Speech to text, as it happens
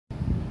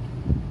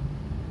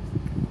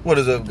What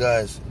is up,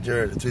 guys?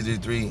 Jared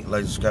 333,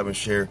 like, subscribe, and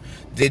share.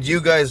 Did you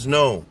guys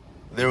know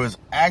there was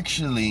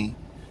actually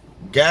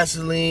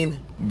gasoline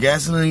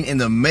in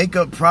the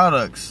makeup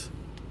products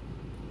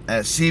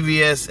at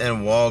CVS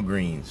and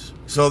WALGREENS?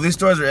 So these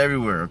stores are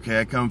everywhere.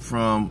 Okay, coming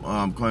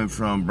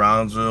from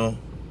Brownsville,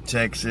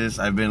 Texas.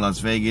 I've been in Las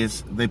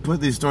Vegas. They put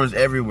these stores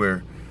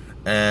everywhere,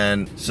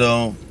 and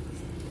so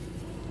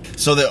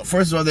they,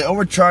 first of all, they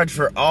overcharge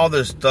for all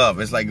their stuff.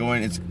 It's like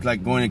going to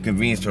a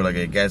convenience store, like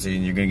a gas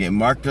station. You're gonna get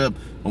marked up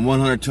on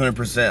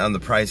 100-200% on the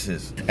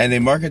prices, and they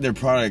market their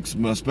products,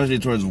 especially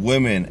towards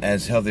women,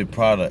 as healthy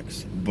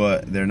products,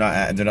 but they're not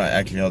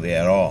actually healthy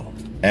at all.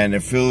 And they're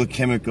filled with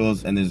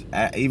chemicals, and there's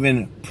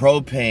even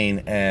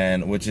propane,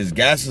 and which is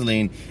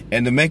gasoline,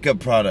 in the makeup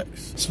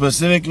products,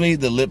 specifically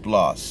the lip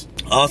gloss.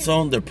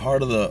 Also, they're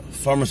part of the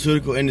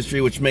pharmaceutical industry,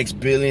 which makes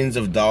billions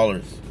of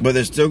dollars. But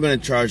they're still going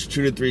to charge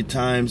 2 to 3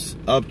 times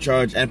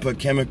upcharge and put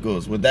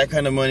chemicals. With that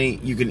kind of money,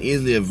 you can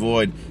easily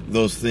avoid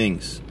those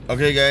things.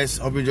 Okay, guys,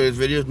 hope you enjoyed this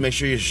video. Make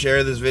sure you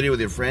share this video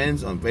with your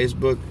friends on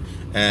Facebook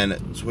and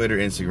Twitter,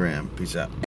 Instagram. Peace out.